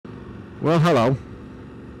Well, hello.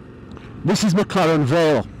 This is McLaren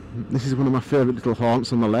Vale. This is one of my favourite little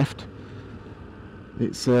haunts on the left.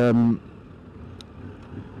 It's the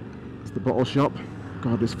bottle shop.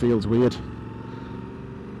 God, this feels weird.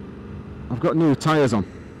 I've got new tyres on,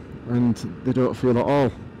 and they don't feel at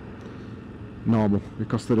all normal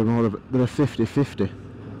because they're a 50-50.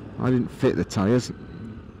 I didn't fit the tyres.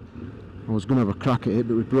 I was going to have a crack at it,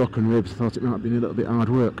 but with broken ribs I thought it might have been a little bit hard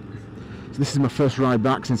work. So this is my first ride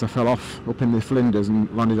back since I fell off up in the Flinders and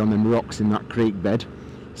landed on them rocks in that creek bed.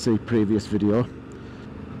 See previous video.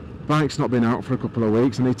 Bike's not been out for a couple of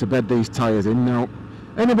weeks. I need to bed these tyres in. Now,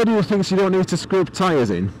 anybody who thinks you don't need to scrub tyres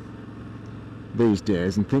in these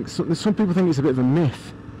days and thinks some people think it's a bit of a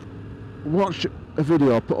myth, watch a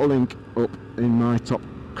video, I'll put a link up in my top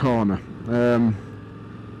corner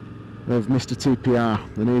of Mr. TPR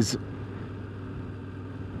and his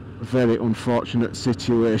very unfortunate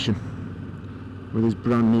situation with his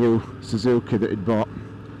brand new Suzuki that he'd bought.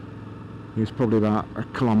 He was probably about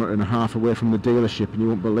 1.5 kilometres away from the dealership, and you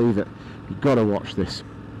won't believe it. You've got to watch this.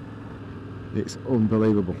 It's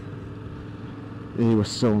unbelievable. He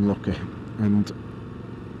was so unlucky, and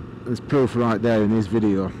there's proof right there in his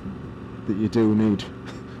video that you do need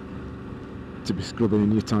to be scrubbing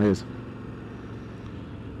in your tyres,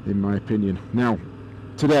 in my opinion. Now,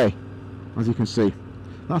 today, as you can see,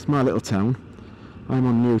 that's my little town. I'm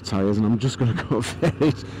on new tyres and I'm just going to go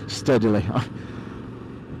very steadily.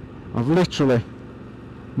 I've literally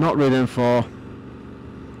not ridden for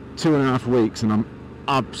 2.5 weeks and I'm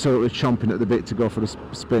absolutely chomping at the bit to go for a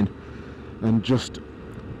spin and just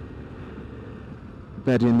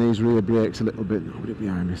bedding these rear brakes a little bit. Nobody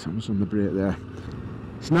behind me, someone's on the brake there.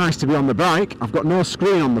 It's nice to be on the bike. I've got no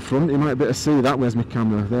screen on the front, you might be able to see that. Where's my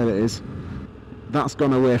camera? There it is. That's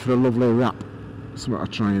gone away for a lovely wrap. That's what I'm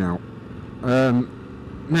trying out.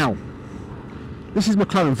 Now, this is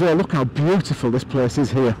McLaren Vale. Look how beautiful this place is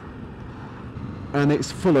here. And it's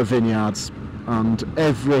full of vineyards, and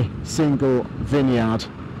every single vineyard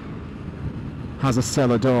has a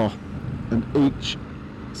cellar door, and each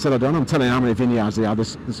cellar door, and I'm telling you how many vineyards there are,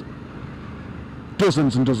 there's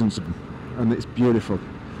dozens and dozens of them, and it's beautiful.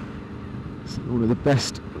 It's one of the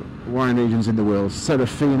best wine regions in the world.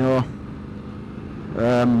 Serafino,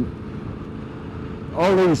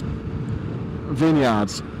 all these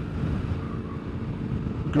vineyards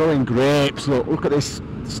growing grapes. Look at this,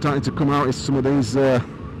 starting to come out is some of these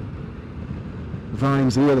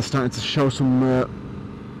vines here. They're starting to show some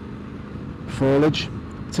foliage.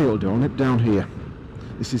 Tail down here.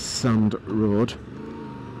 This is Sand Road.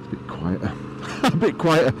 It's a bit quieter. A bit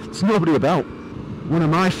quieter. There's nobody about. One of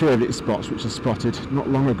my favourite spots, which I spotted not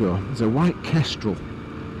long ago, is a white kestrel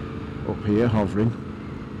up here hovering.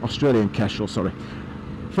 Australian kestrel, sorry.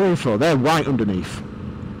 For info, they're white underneath,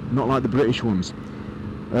 not like the British ones,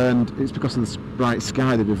 and it's because of the bright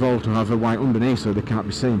sky they've evolved to have a white underneath so they can't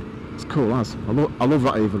be seen. It's cool as. I love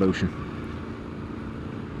that evolution.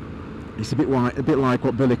 It's a bit like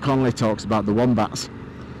what Billy Connolly talks about the wombats,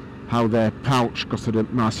 how their pouch, because of the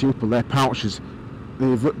marsupial, their pouches,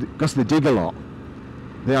 because they dig a lot,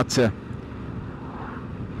 they had to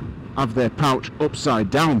have their pouch upside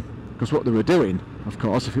down, because what they were doing, of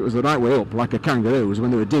course, if it was the right way up, like a kangaroo, was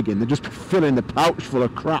when they were digging, they'd just be filling the pouch full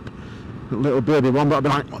of crap. The little baby wombat would be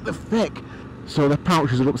like, what the frick? So their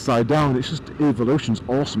pouches are upside down. It's just, evolution's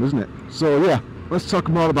awesome, isn't it? So yeah, let's talk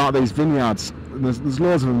more about these vineyards. There's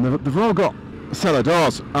loads of them. They've all got cellar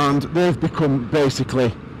doors, and they've become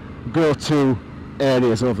basically go-to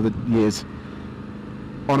areas over the years.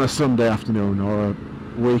 On a Sunday afternoon or a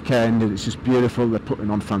weekend, and it's just beautiful. They're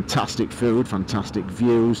putting on fantastic food, fantastic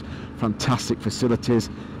views, fantastic facilities,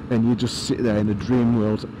 and you just sit there in a dream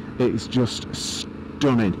world. It's just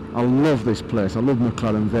stunning. I love this place. I love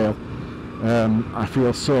McLaren Vale. I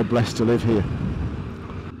feel so blessed to live here.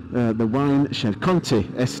 The wine shed, Conti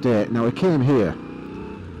Estate. Now I came here,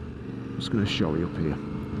 I'm just going to show you up here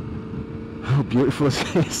how beautiful this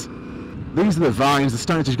is. These are the vines. They're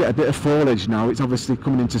starting to get a bit of foliage now. It's obviously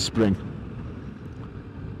coming into spring.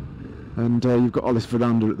 And you've got all this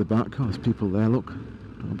veranda at the back. Oh, there's people there, look.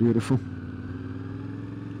 How beautiful.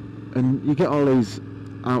 And you get all these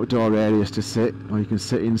outdoor areas to sit, or you can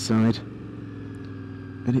sit inside.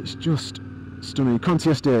 And it's just stunning.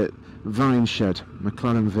 Conti Estate, Vine Shed,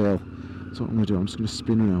 McLaren Vale. So what I'm going to do, I'm just going to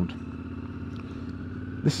spin around.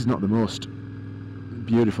 This is not the most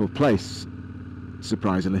beautiful place,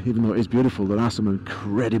 surprisingly. Even though it is beautiful, there are some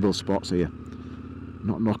incredible spots here.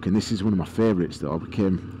 Not knocking, this is one of my favourites though. I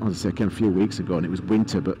came a few weeks ago and it was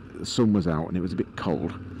winter, but the sun was out and it was a bit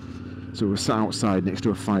cold. So we were sat outside next to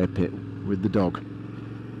a fire pit with the dog,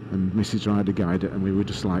 and Mrs. Rider guided, and we were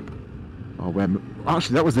just like, Or when,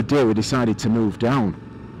 actually that was the day we decided to move down.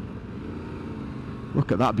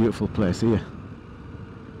 Look at that beautiful place here.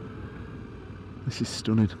 This is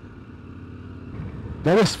stunning.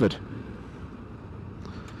 Beresford.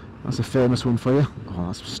 That's a famous one for you. Oh,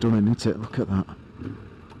 that's stunning, isn't it? Look at that.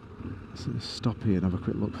 Let's stop here and have a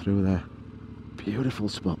quick look through there. Beautiful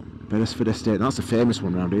spot. Beresford Estate. That's a famous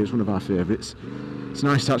one around here. It's one of our favourites. It's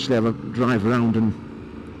nice to actually have a drive around and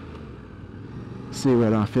see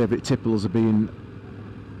where our favourite tipples are being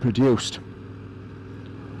produced.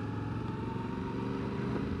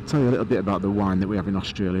 I'll tell you a little bit about the wine that we have in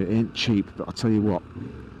Australia. It ain't cheap, but I'll tell you what.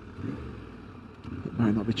 It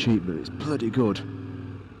might not be cheap, but it's bloody good.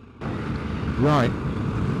 Right.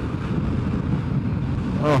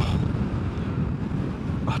 Oh.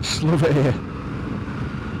 I just love it here.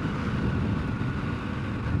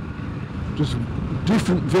 Just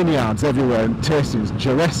different vineyards everywhere and tastings.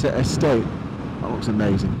 Jerez Estate. That looks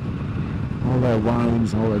amazing. All their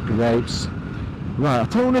wines, all their grapes. Right, I'll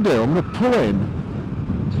tell you what I'm going to do. I'm going to pull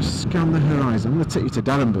in, just scan the horizon. I'm going to take you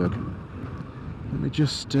to ARENBERG. Let me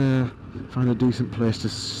just find a decent place to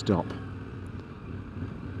stop.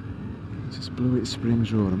 This is Blewett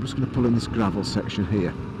Springs Road. I'm just going to pull in this gravel section here.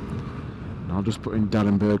 And I'll just put in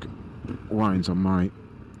ARENBERG wines on my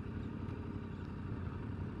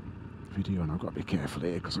video, and I've got to be careful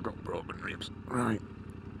here because I've got broken ribs. Right.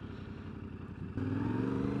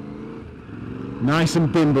 Nice and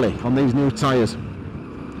bimbly on these new tyres.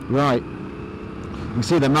 Right. You can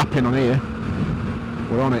see the mapping on here.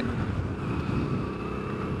 We're on it.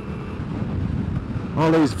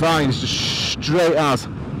 All these vines just straight as.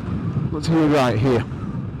 Look to your right here.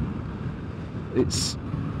 It's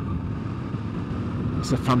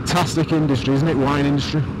a fantastic industry, isn't it? Wine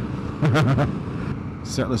industry.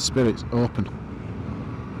 Settlers Spirits open.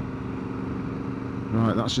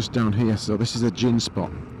 Right, that's just down here. So this is a gin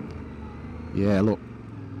spot. Yeah, look.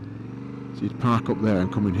 So you'd park up there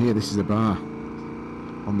and come in here. This is a bar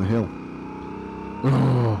on the hill.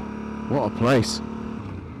 Oh, what a place.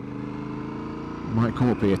 Might come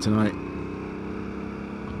up here tonight.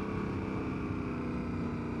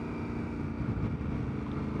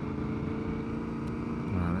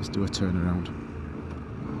 Right, let's do a turnaround.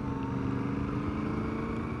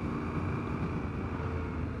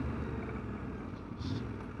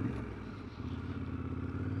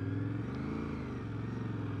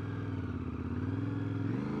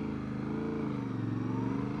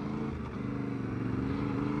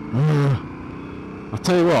 I'll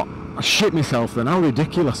tell you what, I shit myself then. How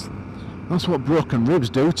ridiculous. That's what broken ribs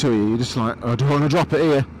do to you. You're just like, oh, I don't want to drop it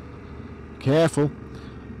here. Careful.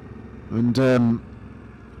 And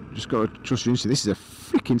just got to trust your instinct. This is a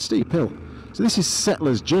freaking steep hill. So this is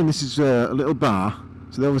Settlers Gin. This is a little bar.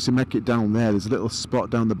 So they obviously make it down there. There's a little spot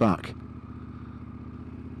down the back.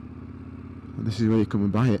 And this is where you come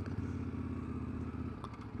and buy it.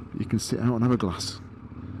 You can sit out and have a glass.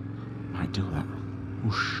 Might do that.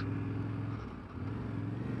 Whoosh.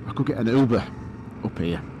 I could get an Uber up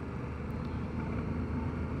here.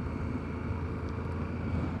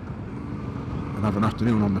 And have an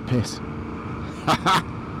afternoon on the piss.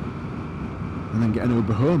 And then get an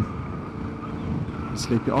Uber home. And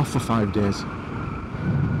sleep it off for 5 days.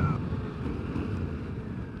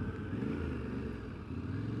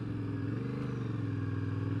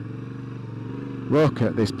 Look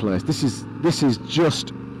at this place. This is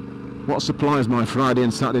just what supplies my Friday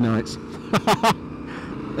and Saturday nights.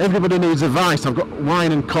 Everybody needs advice. I've got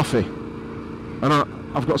wine and coffee, and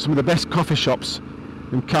I've got some of the best coffee shops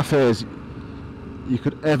and cafes you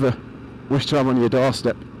could ever wish to have on your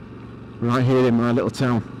doorstep, right here in my little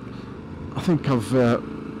town. I think I've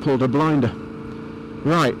pulled a blinder.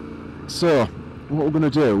 Right, so what we're going to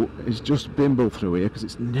do is just bimble through here because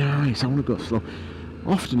it's nice. I want to go slow.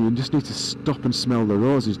 Often you just need to stop and smell the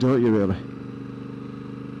roses, don't you, really?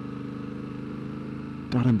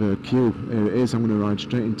 ARENBERG Cube, here it is. I'm going to ride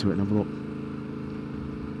straight into it and have a look.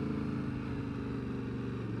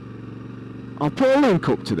 I'll put a link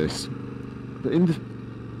up to this, but in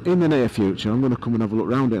the near future I'm going to come and have a look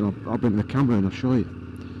around it, and I'll bring the camera and I'll show you.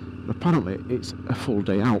 But apparently it's a full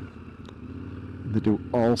day out. They do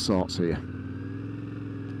all sorts here,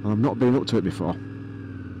 and I've not been up to it before,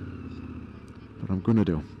 but I'm going to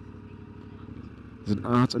do. There's an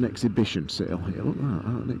art and exhibition sale here.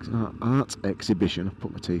 Look at that, art exhibition. I've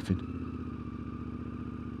put my teeth in.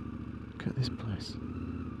 Look at this place.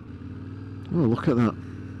 Oh, look at that.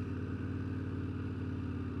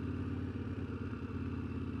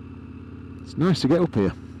 It's nice to get up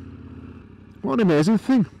here. What an amazing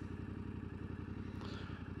thing.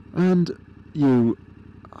 And you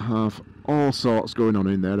have all sorts going on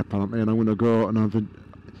in there apparently, and I'm going to go and have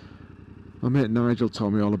My mate Nigel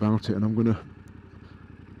told me all about it, and I'm going to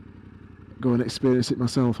go and experience it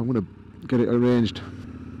myself. I'm going to get it arranged.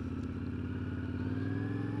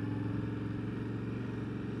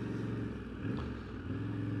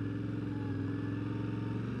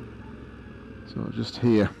 So just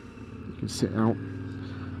here, you can sit out.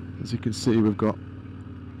 As you can see, we've got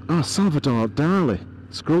Salvador Dali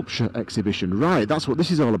sculpture exhibition. Right, that's what this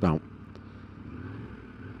is all about.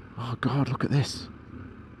 Oh God, look at this.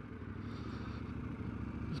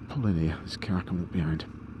 Let's pull in here. This car coming up behind.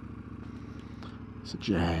 It's a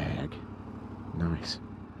Jag. Nice.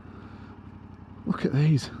 Look at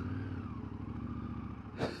these.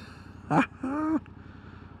 I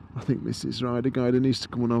think Mrs. Rider Guider needs to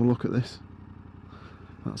come and have a look at this.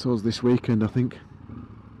 That's us this weekend, I think.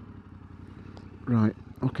 Right,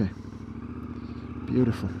 okay.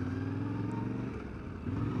 Beautiful.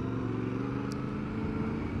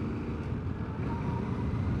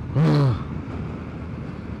 Oh,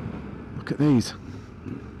 look at these.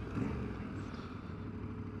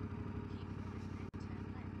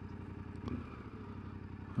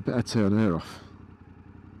 I better turn her off.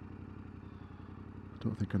 I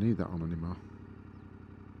don't think I need that on anymore.